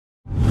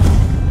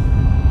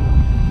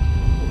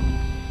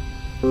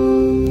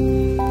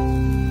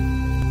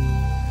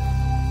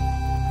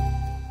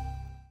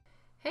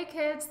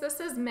kids, this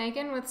is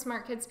Megan with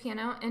Smart Kids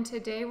Piano, and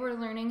today we're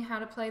learning how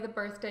to play the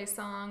birthday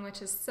song,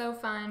 which is so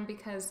fun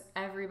because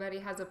everybody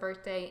has a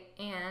birthday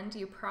and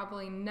you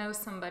probably know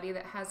somebody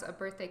that has a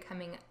birthday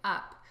coming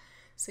up.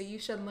 So you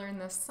should learn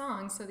this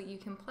song so that you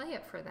can play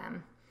it for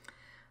them.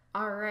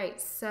 Alright,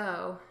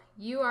 so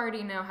you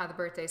already know how the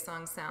birthday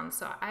song sounds,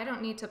 so I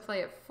don't need to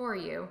play it for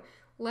you.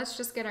 Let's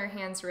just get our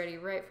hands ready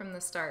right from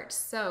the start.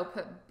 So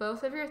put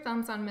both of your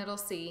thumbs on middle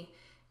C,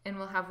 and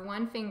we'll have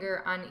one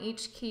finger on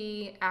each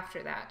key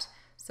after that.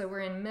 So we're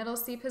in middle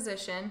C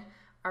position.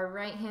 Our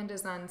right hand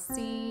is on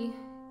C,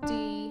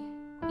 D,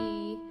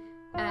 E,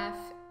 F,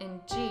 and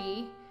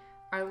G.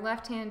 Our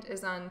left hand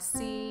is on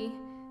C,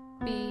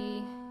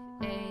 B,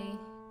 A,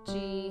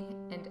 G,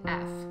 and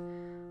F.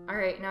 All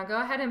right, now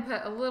go ahead and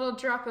put a little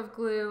drop of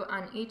glue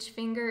on each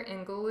finger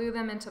and glue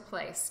them into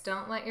place.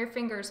 Don't let your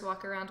fingers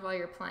walk around while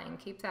you're playing.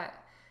 Keep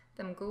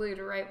them glued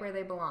right where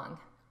they belong.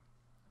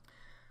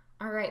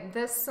 All right,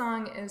 this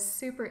song is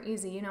super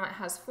easy. You know, it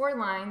has 4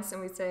 lines,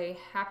 and we say,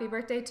 happy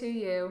birthday to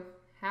you,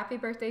 happy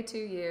birthday to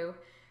you,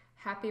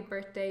 happy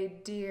birthday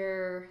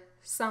dear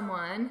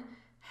someone,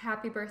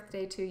 happy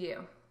birthday to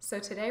you. So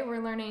today we're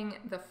learning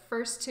the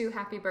first 2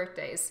 happy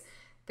birthdays.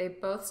 They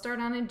both start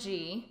on a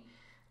G,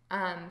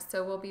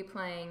 so we'll be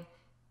playing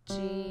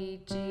G,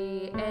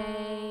 G,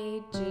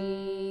 A,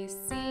 G,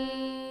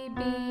 C,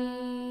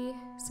 B.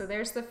 So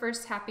there's the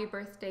first happy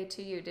birthday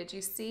to you. Did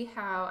you see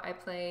how I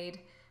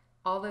played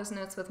all those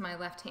notes with my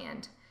left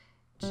hand?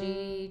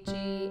 G,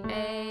 G,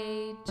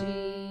 A,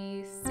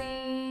 G,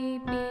 C,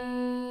 B.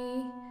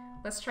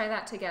 Let's try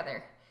that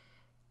together.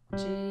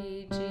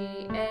 G,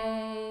 G,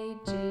 A,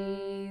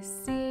 G,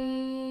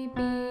 C,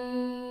 B.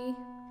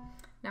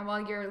 Now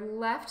while your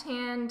left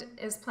hand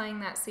is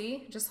playing that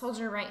C, just hold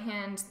your right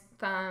hand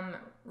thumb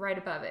right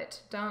above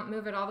it. Don't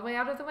move it all the way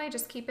out of the way,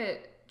 just keep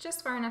it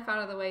just far enough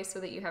out of the way so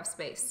that you have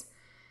space.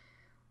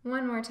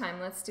 One more time,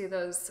 let's do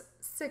those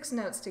 6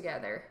 notes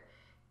together.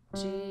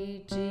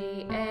 G,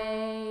 G,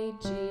 A,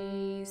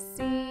 G,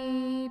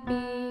 C,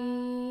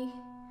 B.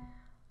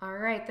 All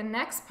right, the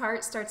next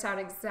part starts out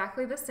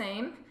exactly the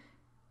same,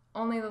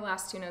 only the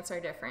last 2 notes are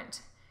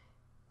different.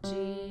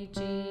 G,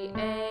 G,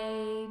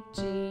 A,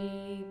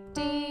 G,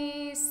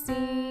 D,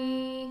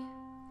 C.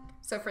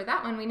 So for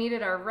that one, we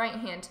needed our right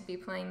hand to be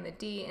playing the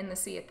D and the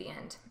C at the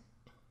end.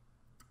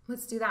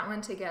 Let's do that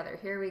one together.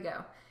 Here we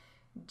go.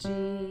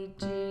 G,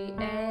 G,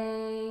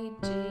 A,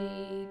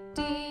 G,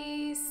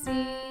 D,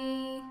 C.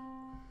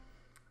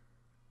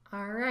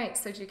 All right,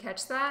 so did you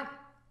catch that?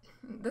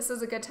 This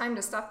is a good time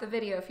to stop the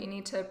video if you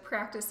need to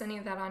practice any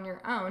of that on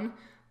your own,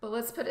 but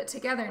let's put it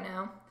together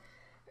now.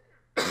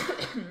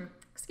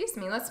 Excuse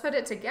me, let's put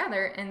it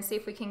together and see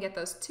if we can get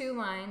those 2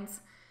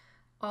 lines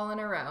all in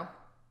a row.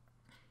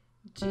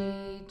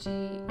 G, G,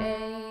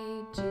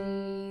 A,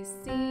 G,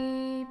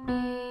 C,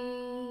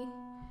 B.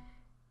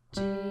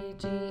 G,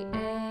 G,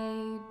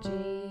 A,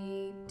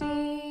 G,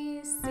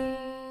 D,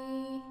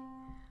 C.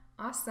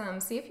 Awesome.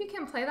 See if you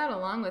can play that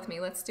along with me.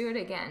 Let's do it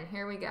again.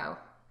 Here we go.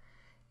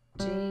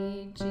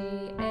 G, G,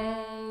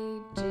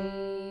 A,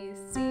 G,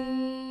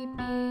 C,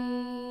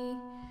 B.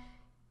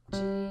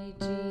 G,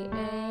 G,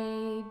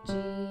 A, G,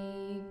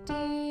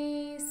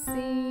 D,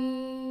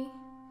 C.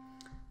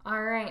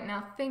 All right,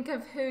 now think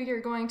of who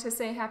you're going to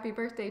say happy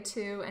birthday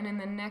to, and in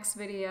the next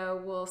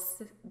video we'll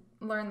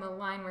learn the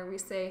line where we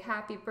say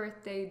happy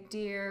birthday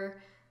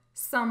dear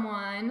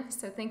someone.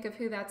 So think of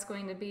who that's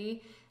going to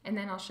be, and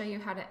then I'll show you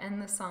how to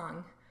end the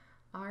song.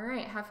 All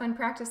right, have fun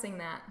practicing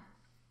that.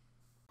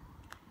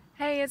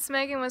 Hey, it's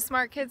Megan with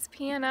Smart Kids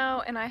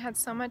Piano, and I had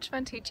so much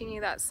fun teaching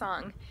you that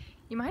song.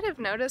 You might have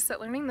noticed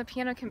that learning the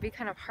piano can be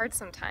kind of hard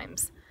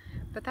sometimes,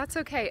 but that's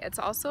okay. It's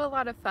also a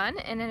lot of fun,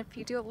 and if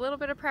you do a little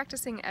bit of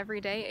practicing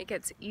every day, it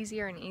gets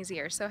easier and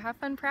easier. So have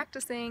fun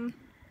practicing.